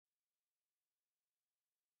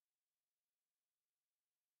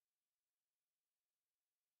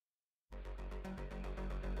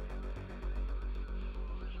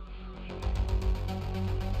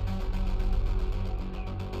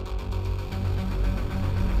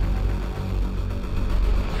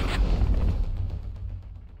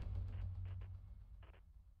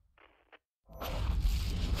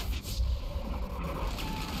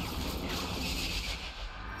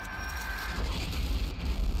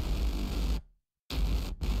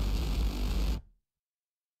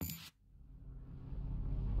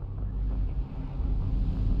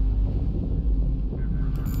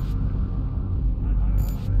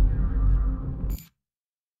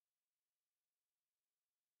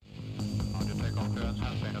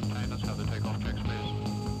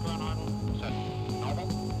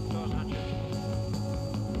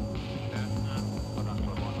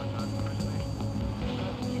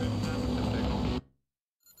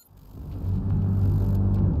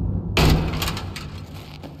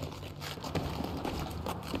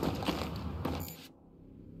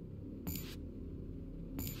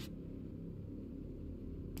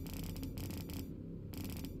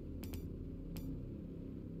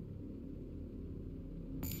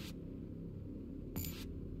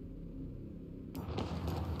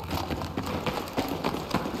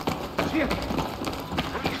свет!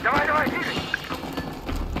 Давай, давай, двигай!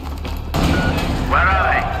 Where are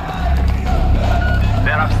they?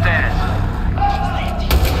 They're upstairs.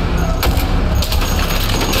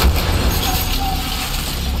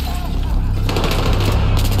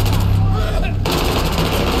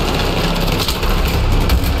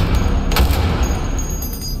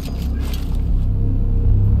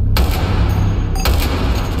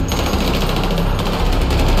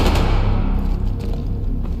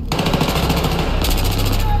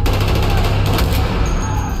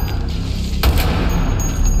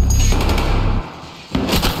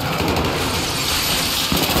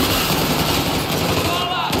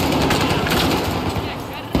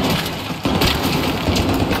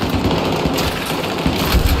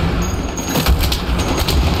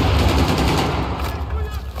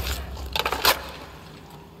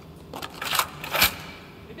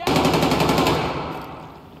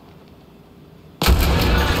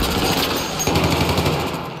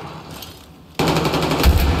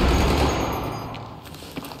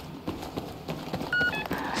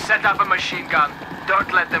 Set up a machine gun.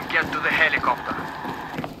 Don't let them get to the helicopter.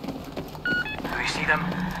 Do you see them?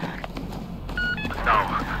 No,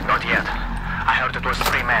 not yet. I heard it was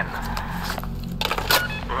 3 men.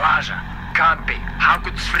 Raja, can't be. How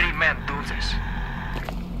could 3 men do this?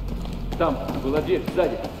 Там была дверь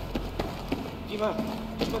сзади. Дима,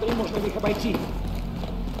 посмотри, можно ли их обойти.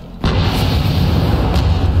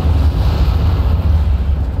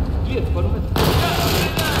 Дверь, пожалуйста.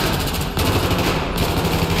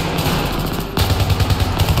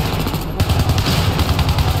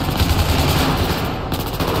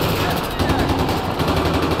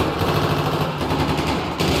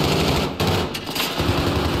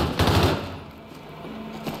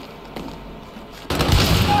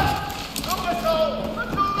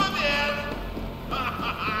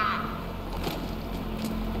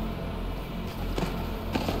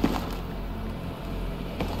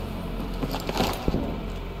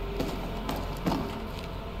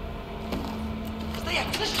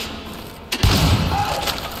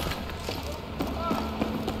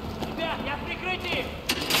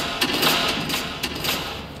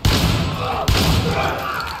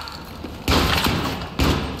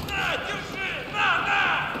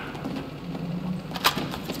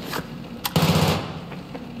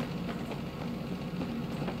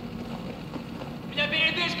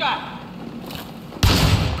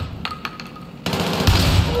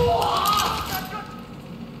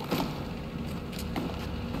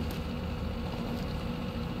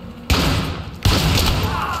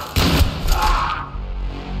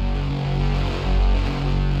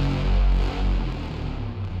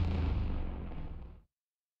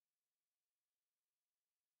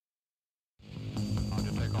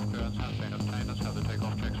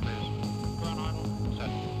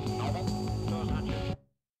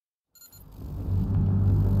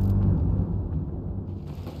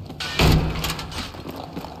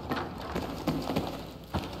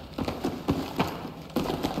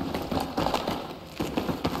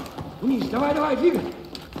 Вниз, давай, давай, двигай!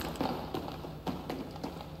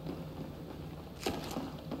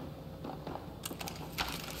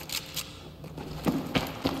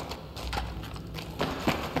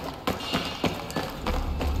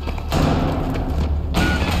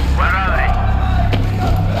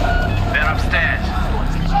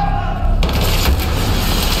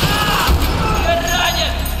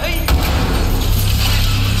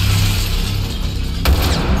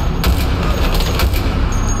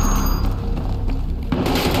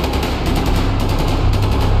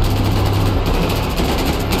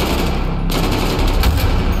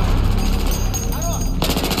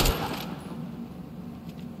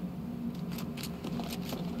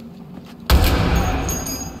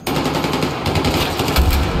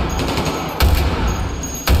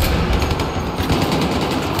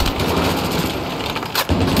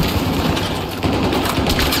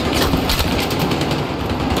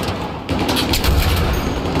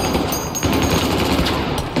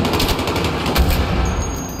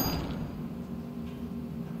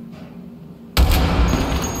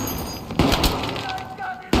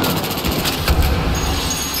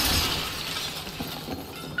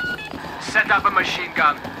 Set up a machine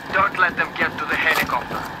gun. Don't let them get to the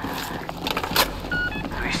helicopter.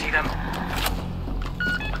 Do you see them?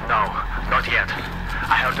 No, not yet.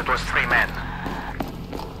 I heard it was 3 men.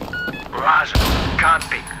 Raja, can't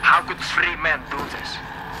be. How could 3 men do this?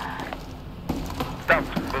 Там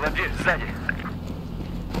была дверь сзади.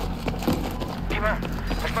 Дима,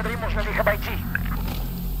 посмотри, можно ли их обойти.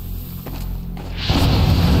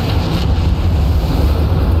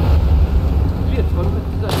 Дверь, пожалуйста,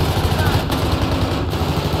 сзади.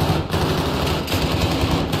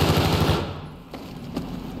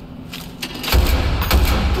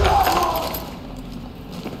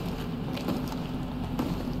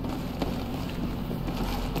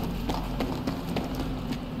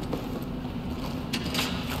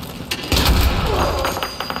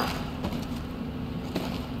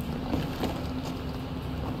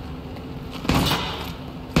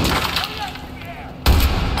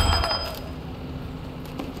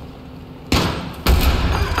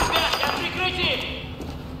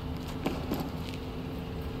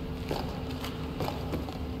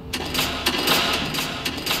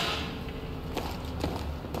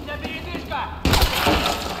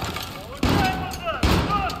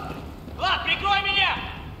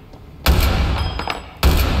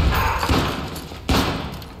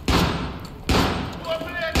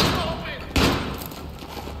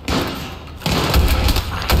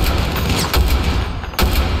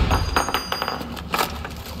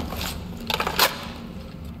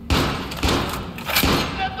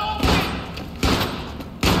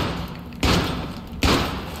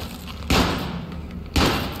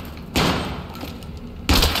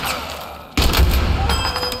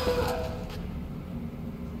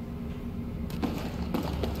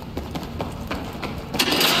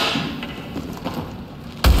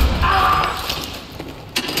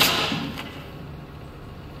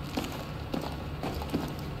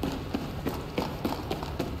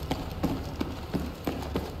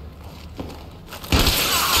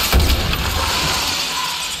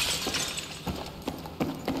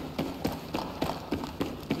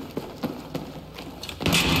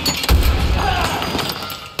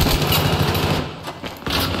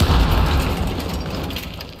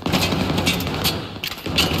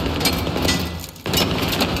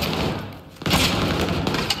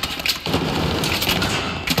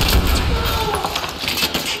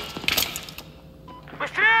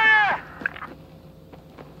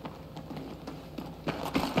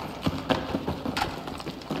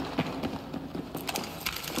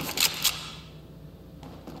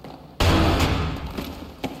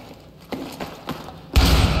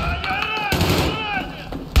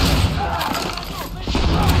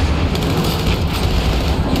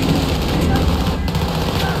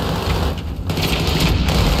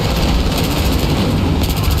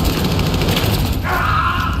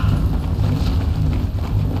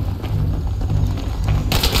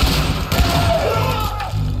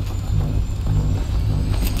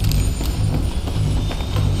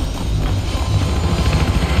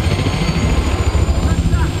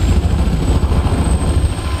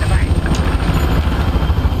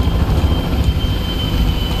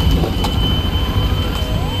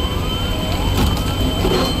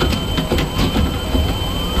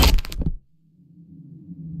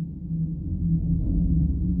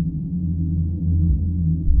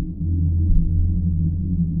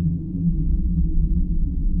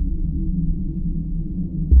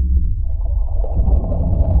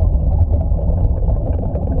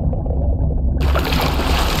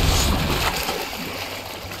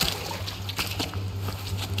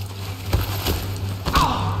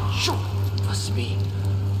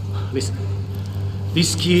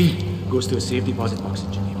 This key goes to a safe deposit box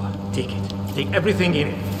in Geneva. Take it. Take everything in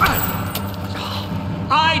it.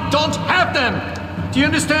 I don't have them! Do you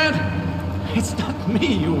understand? It's not me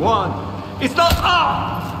you want. It's not...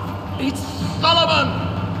 It's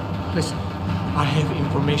Solomon! Listen, I have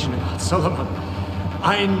information about Solomon.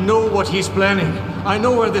 I know what he's planning. I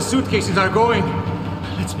know where the suitcases are going.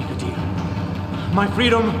 Let's make a deal. My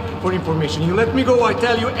freedom for information. You let me go, I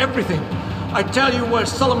tell you everything. I tell you where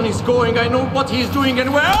Solomon is going. I know what he's doing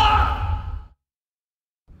and where...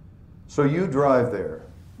 So you drive there.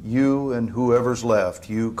 You and whoever's left,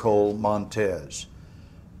 you, Cole, Montez.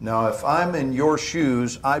 Now, if I'm in your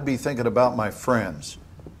shoes, I'd be thinking about my friends.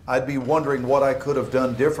 I'd be wondering what I could have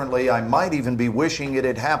done differently. I might even be wishing it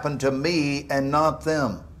had happened to me and not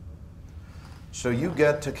them. So you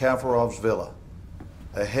get to Kafarov's villa,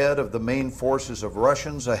 ahead of the main forces of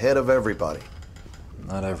Russians, ahead of everybody.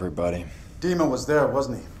 Not everybody. Dima was there,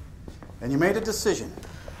 wasn't he? And you made a decision.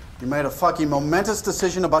 You made a fucking momentous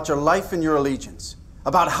decision about your life and your allegiance.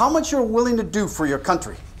 About how much you're willing to do for your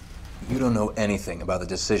country. You don't know anything about the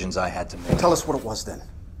decisions I had to make. Tell us what it was then.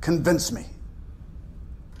 Convince me.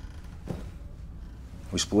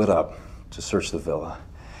 We split up to search the villa.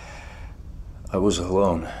 I was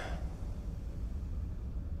alone.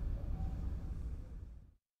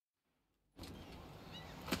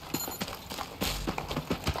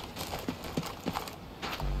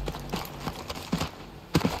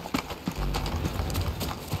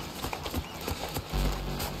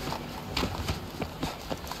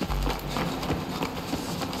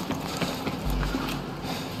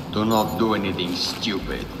 Do not do anything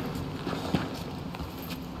stupid.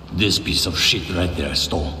 This piece of shit right there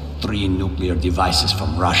stole 3 nuclear devices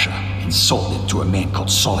from Russia and sold it to a man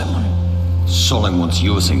called Solomon. Solomon's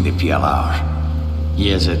using the PLR. He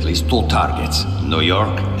has at least 2 targets, New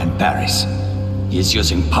York and Paris. He's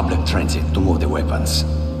using public transit to move the weapons.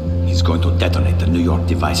 He's going to detonate the New York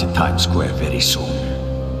device at Times Square very soon.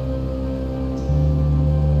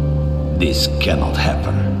 This cannot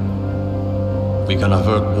happen. We can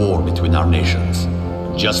avert war between our nations.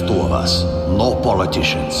 Just 2 of us. No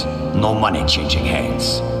politicians. No money changing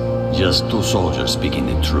hands. Just 2 soldiers speaking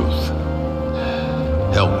the truth.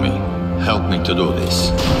 Help me. Help me to do this.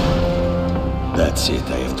 That's it.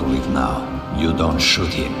 I have to leave now. You don't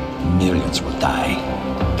shoot him. Millions will die.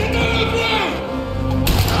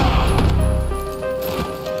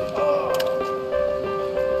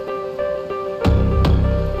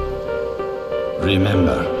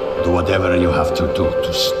 Remember, do whatever you have to do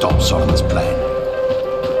to stop Solomon's plan.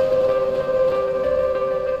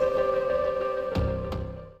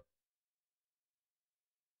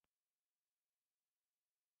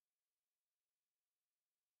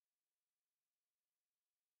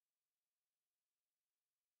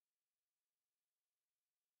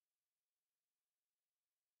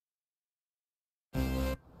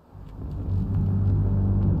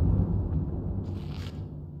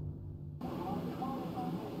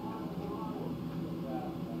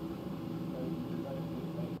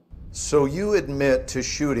 So you admit to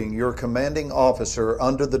shooting your commanding officer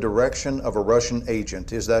under the direction of a Russian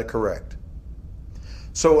agent, is that correct?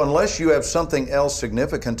 So unless you have something else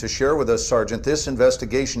significant to share with us, Sergeant, this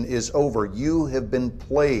investigation is over. You have been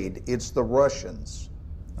played. It's the Russians.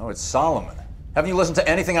 Oh, it's Solomon. Haven't you listened to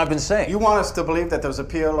anything I've been saying? You want us to believe that there's a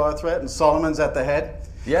PLR threat and Solomon's at the head?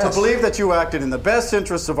 Yes. To believe that you acted in the best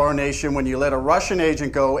interests of our nation when you let a Russian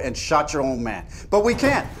agent go and shot your own man. But we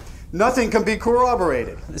can't. Nothing can be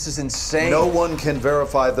corroborated. This is insane. No one can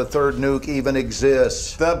verify the 3rd nuke even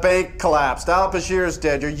exists. The bank collapsed. Al-Bashir's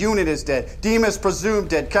dead. Your unit is dead. Dima's presumed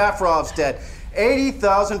dead. Kafarov's dead.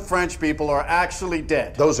 80,000 French people are actually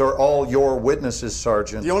dead. Those are all your witnesses,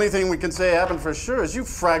 Sergeant. The only thing we can say happened for sure is you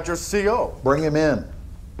fragged your CO. Bring him in.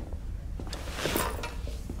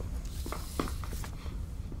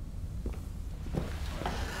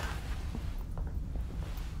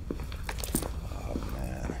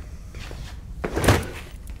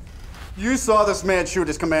 You saw this man shoot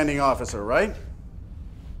his commanding officer, right?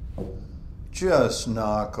 Just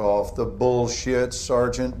knock off the bullshit,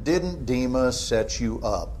 Sergeant. Didn't Dima set you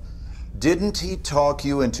up? Didn't he talk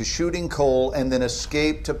you into shooting Cole and then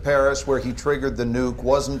escape to Paris where he triggered the nuke?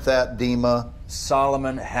 Wasn't that Dima?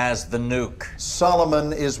 Solomon has the nuke.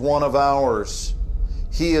 Solomon is one of ours.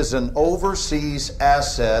 He is an overseas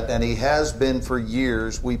asset, and he has been for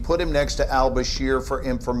years. We put him next to al-Bashir for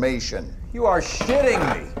information. You are shitting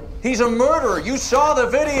me. He's a murderer. You saw the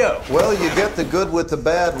video. Well, you get the good with the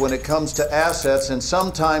bad when it comes to assets, and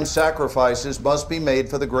sometimes sacrifices must be made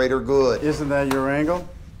for the greater good. Isn't that your angle?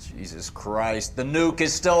 Jesus Christ. The nuke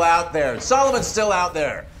is still out there. Solomon's still out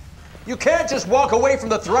there. You can't just walk away from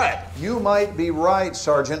the threat. You might be right,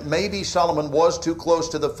 Sergeant. Maybe Solomon was too close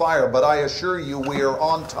to the fire, but I assure you we are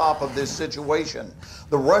on top of this situation.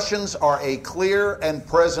 The Russians are a clear and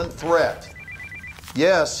present threat.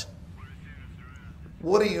 Yes.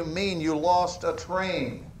 What do you mean you lost a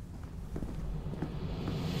train?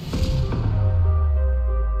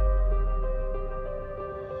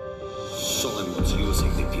 Solomon's using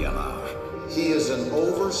the PLR. He is an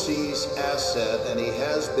overseas asset, and he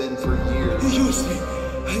has been for years. He used me,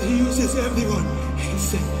 and he uses everyone. He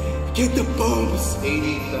said, get the bombs.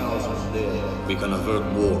 80,000 dead. We can avert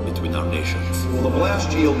war between our nations. Well, the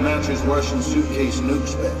blast yield matches Russian suitcase nuke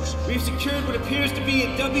specs. We've secured what appears to be a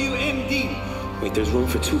WMD. Wait, there's room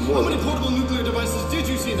for 2 more. How many portable nuclear devices did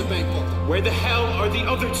you see in the bank vault? Where the hell are the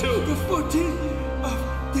other 2? The 14th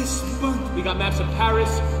of this month. We got maps of Paris,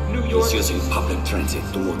 New York. He's using public transit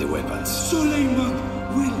to move the weapons. Suleiman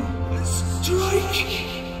will strike.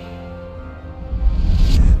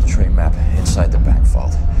 The train map inside the bank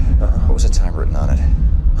vault. What was the time written on it?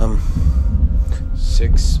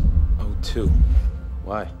 6:02.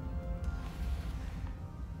 Why?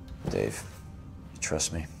 Dave, you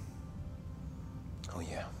trust me? Oh,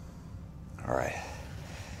 yeah. All right.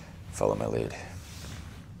 Follow my lead.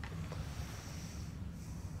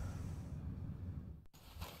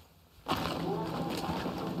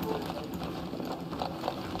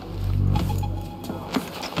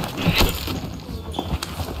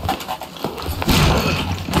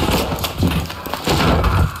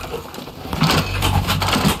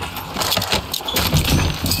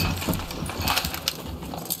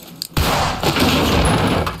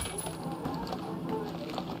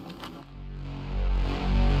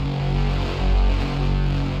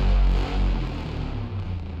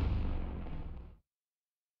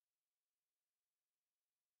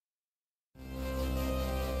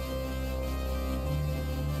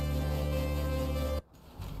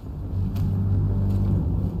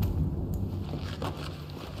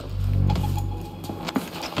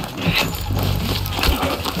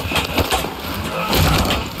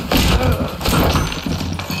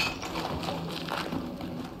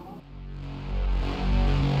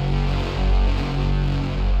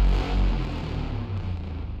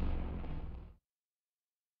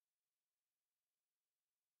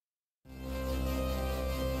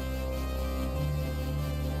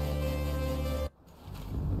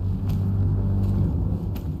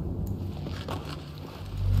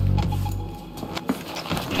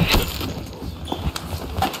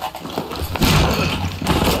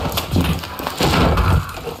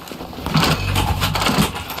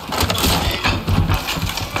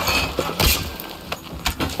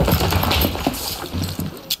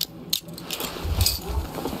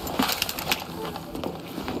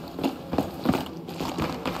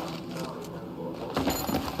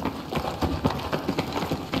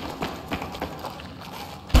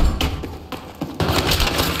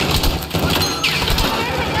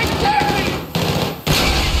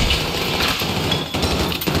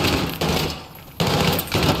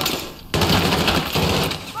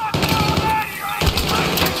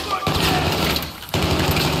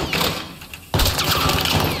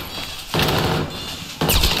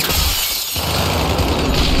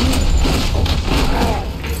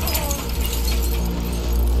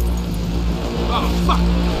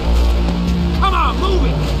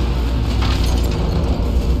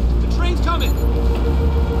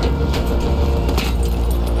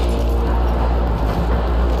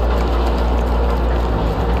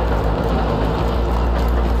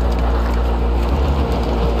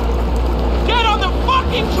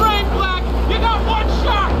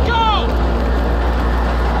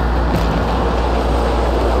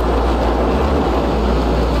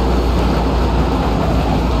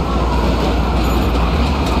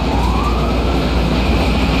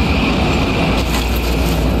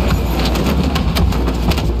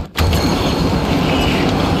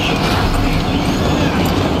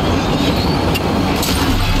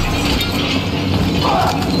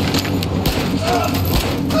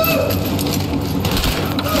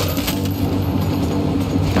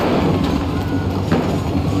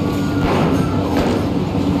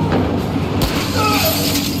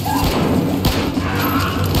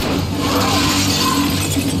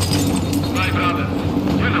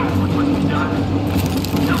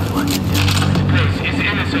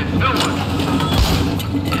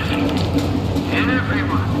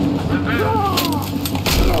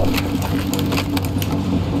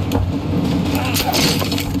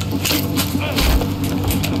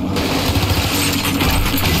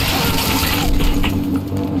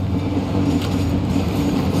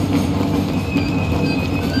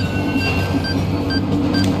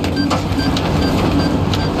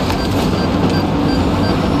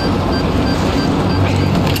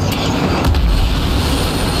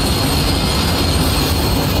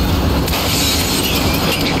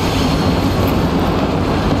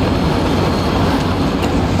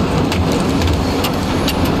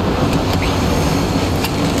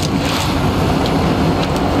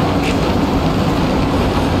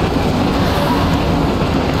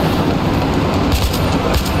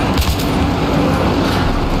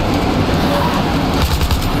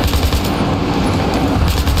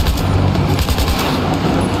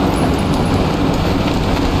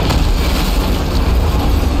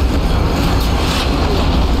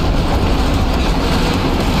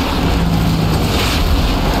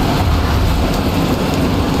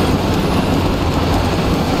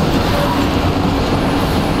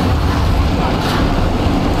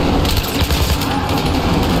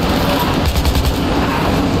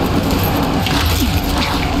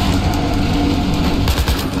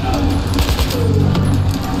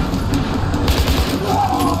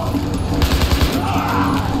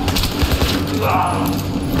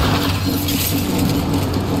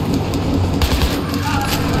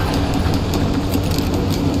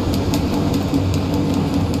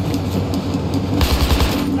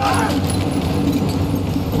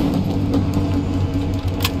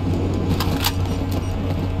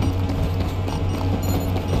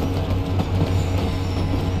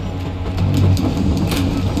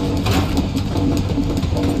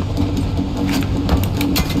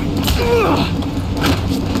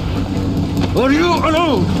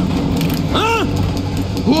 down! Huh?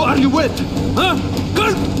 Who are you with? Huh?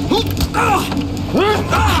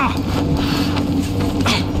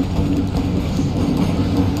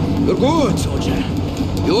 You're good, soldier.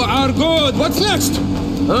 You are good. What's next?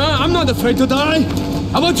 I'm not afraid to die.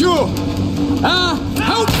 How about you?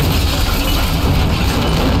 Help! Ah!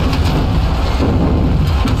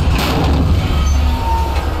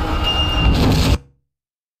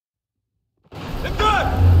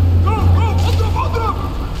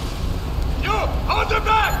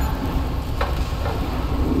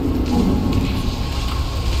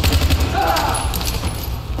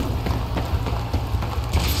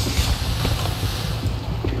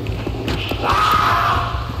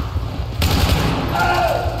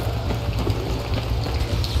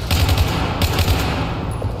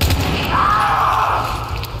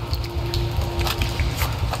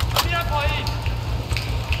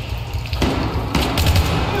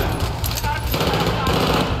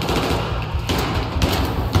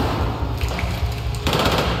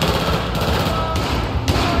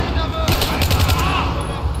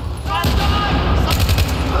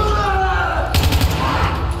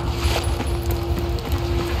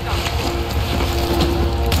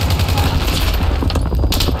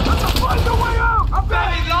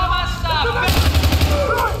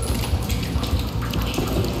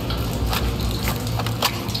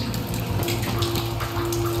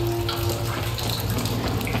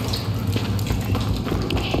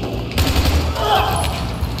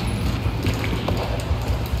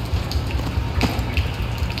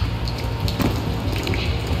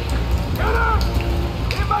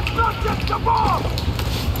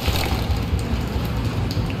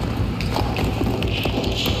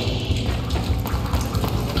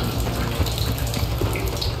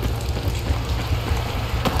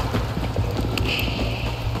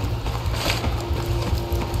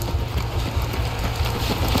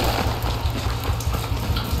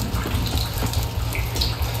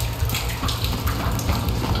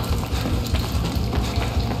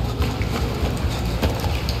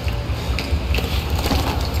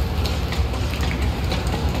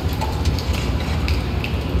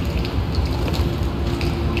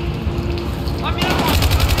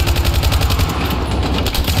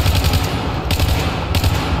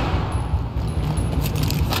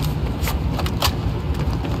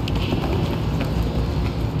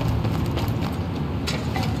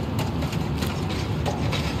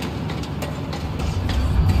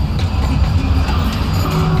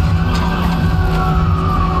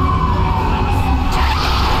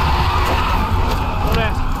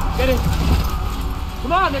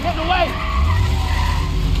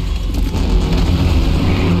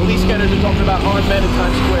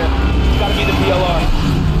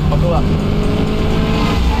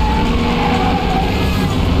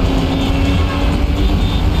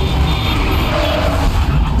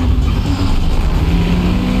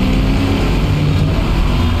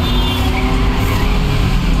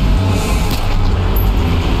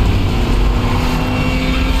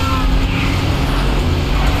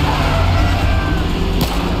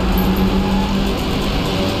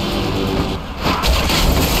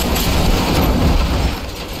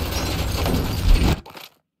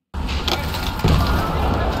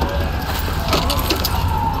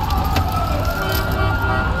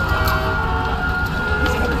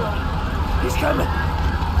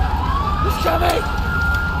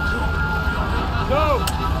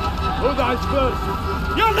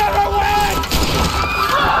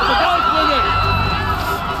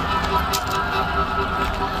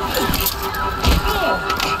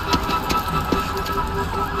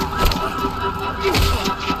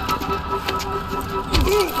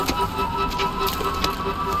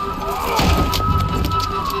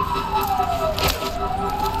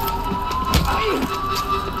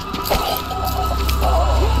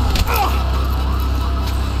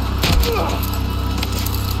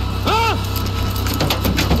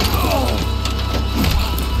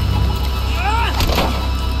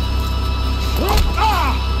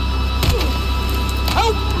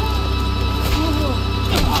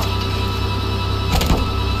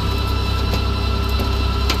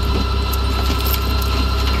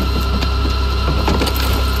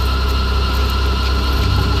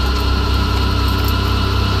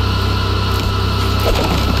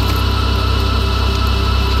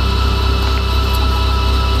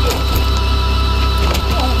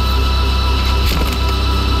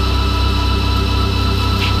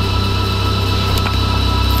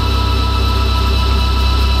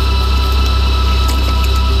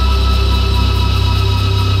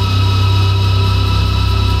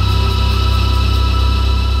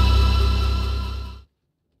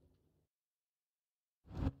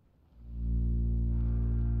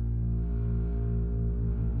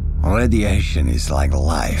 Radiation is like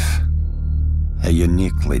life, a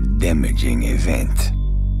uniquely damaging event.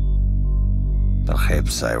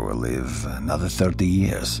 Perhaps I will live another 30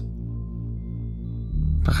 years.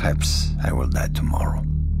 Perhaps I will die tomorrow.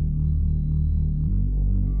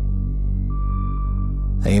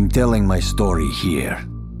 I am telling my story here.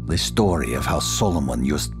 The story of how Solomon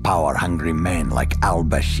used power-hungry men like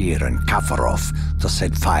al-Bashir and Kafarov to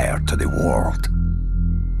set fire to the world.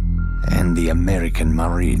 And the American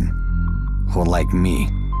Marine, who, like me,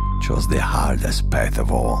 chose the hardest path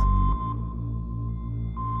of all.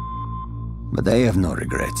 But I have no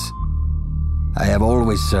regrets. I have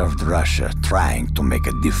always served Russia, trying to make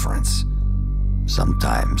a difference.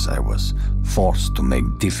 Sometimes I was forced to make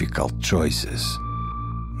difficult choices.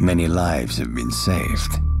 Many lives have been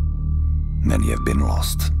saved. Many have been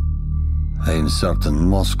lost. I am certain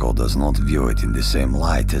Moscow does not view it in the same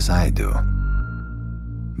light as I do.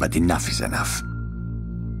 But enough is enough.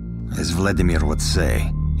 As Vladimir would say,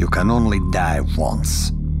 you can only die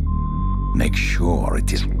once. Make sure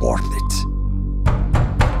it is worth it.